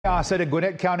Chaos at a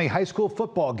Gwinnett County High School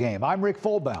football game. I'm Rick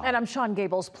Folbaum. And I'm Sean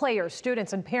Gables. Players,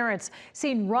 students, and parents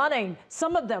seen running,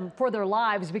 some of them for their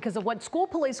lives, because of what school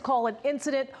police call an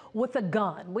incident with a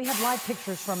gun. We have live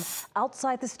pictures from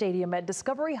outside the stadium at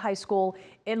Discovery High School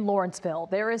in Lawrenceville.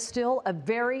 There is still a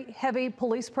very heavy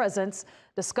police presence.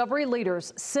 Discovery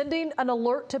leaders sending an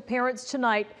alert to parents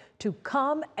tonight to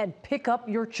come and pick up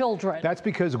your children. That's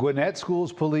because Gwinnett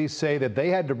Schools police say that they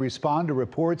had to respond to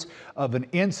reports of an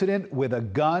incident with a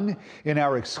gun. In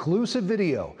our exclusive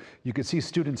video, you can see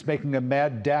students making a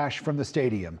mad dash from the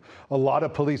stadium. A lot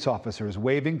of police officers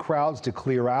waving crowds to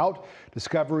clear out.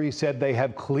 Discovery said they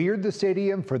have cleared the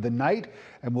stadium for the night,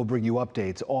 and we'll bring you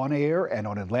updates on air and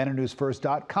on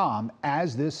AtlantaNewsFirst.com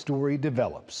as this story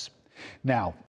develops. Now,